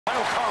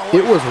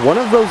It was one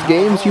of those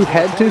games you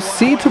had to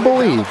see to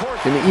believe,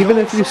 and even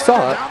if you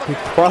saw it, you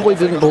probably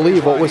didn't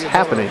believe what was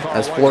happening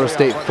as Florida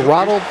State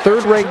throttled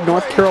third-ranked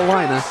North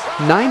Carolina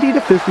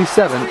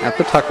 90-57 at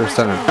the Tucker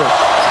Center.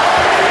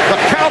 The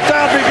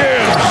countdown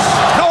begins.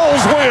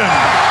 Noles win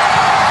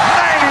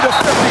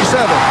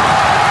 90-57.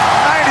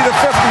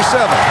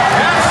 90-57.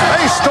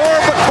 They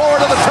storm the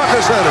court of the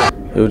Tucker Center.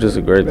 It was just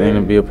a great thing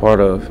to be a part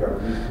of,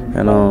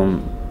 and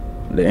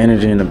the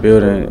energy in the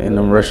building and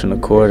them rushing the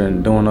court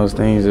and doing those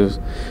things it's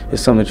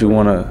something that you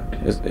want to.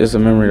 It's a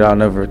memory that I'll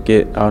never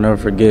forget.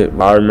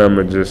 I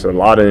remember just a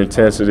lot of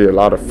intensity, a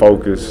lot of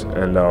focus,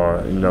 and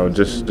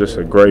just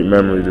a great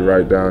memory to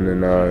write down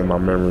in my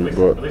memory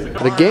book.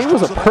 The game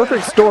was a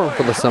perfect storm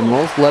for the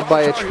Seminoles, led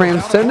by a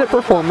transcendent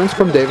performance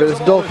from David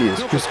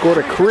Asdolkis, who scored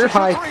a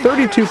career-high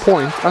 32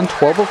 points on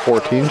 12 of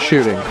 14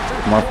 shooting.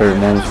 My favorite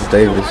moments was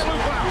Davis,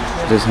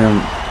 just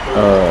him.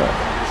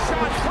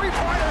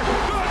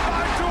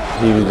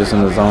 He was just in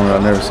the zone that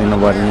I've never seen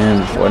nobody in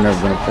before. I've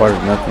never been a part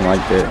of nothing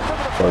like that.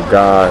 For a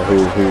guy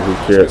who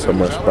cared so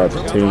much about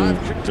the team,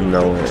 and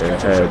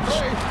had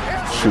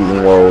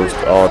shooting woes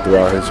all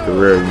throughout his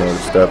career, to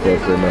step up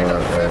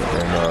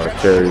and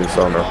carry us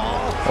on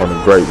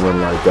a great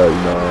win like that,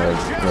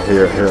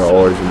 he'll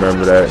always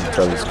remember that and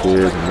tell his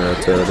kids, and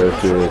they'll tell their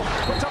kids.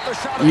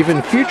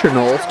 Even future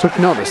Noles took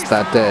notice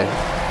that day.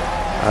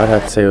 I'd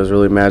have to say it was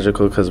really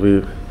magical because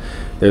it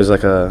was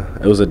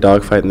a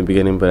dogfight in the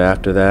beginning, but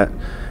after that,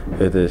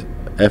 the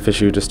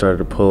FSU just started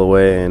to pull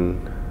away,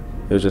 and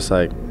it was just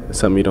like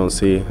something you don't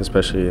see,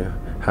 especially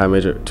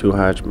two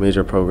high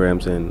major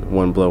programs, and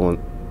one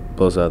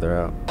blows the other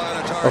out.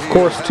 Of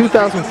course,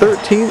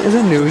 2013 is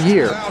a new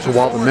year, so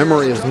while the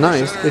memory is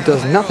nice, it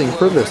does nothing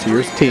for this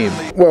year's team.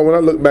 Well, when I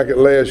look back at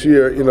last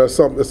year,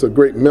 it's a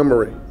great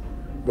memory,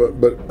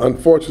 but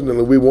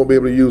unfortunately, we won't be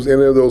able to use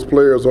any of those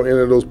players or any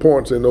of those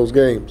points in those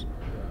games.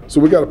 So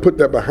we got to put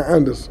that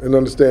behind us and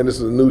understand this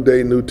is a new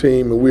day, new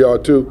team, and we are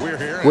too.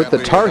 With the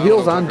Tar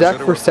Heels on deck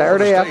for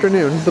Saturday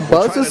afternoon, the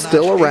buzz is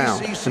still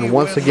around. And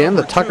once again,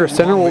 the Tucker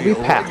Center will be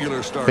packed.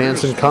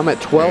 Fans can come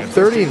at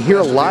 12:30 and hear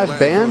a live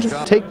band,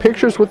 take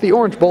pictures with the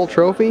Orange Bowl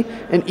trophy,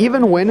 and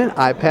even win an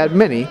iPad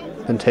mini,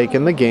 then take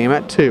in the game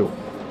at 2.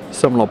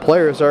 Seminole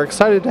players are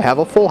excited to have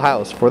a full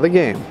house for the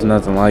game. It's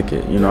nothing like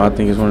it. I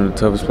think it's one of the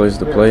toughest places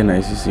to play in the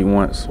ACC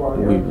once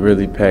we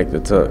really packed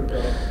the Tuck.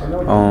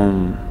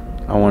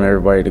 I want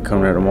everybody to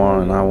come there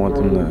tomorrow, and I want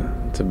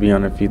them to be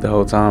on their feet the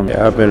whole time.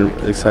 Yeah, I've been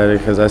excited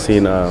because I've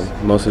seen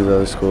most of the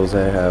other schools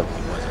that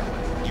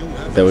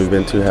we've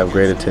been to have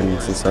great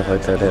attendance and stuff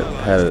like that,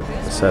 had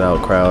a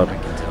set-out crowd,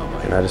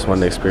 and I just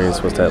wanted to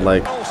experience what's that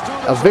like.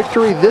 A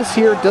victory this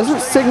year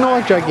doesn't signal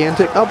a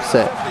gigantic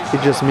upset.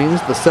 It just means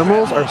the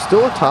Seminoles are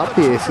still atop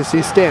the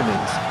ACC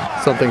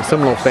standings, something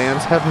Seminole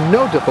fans have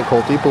no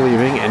difficulty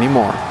believing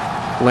anymore.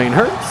 Lane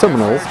Hurt,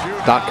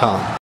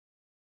 Seminoles.com.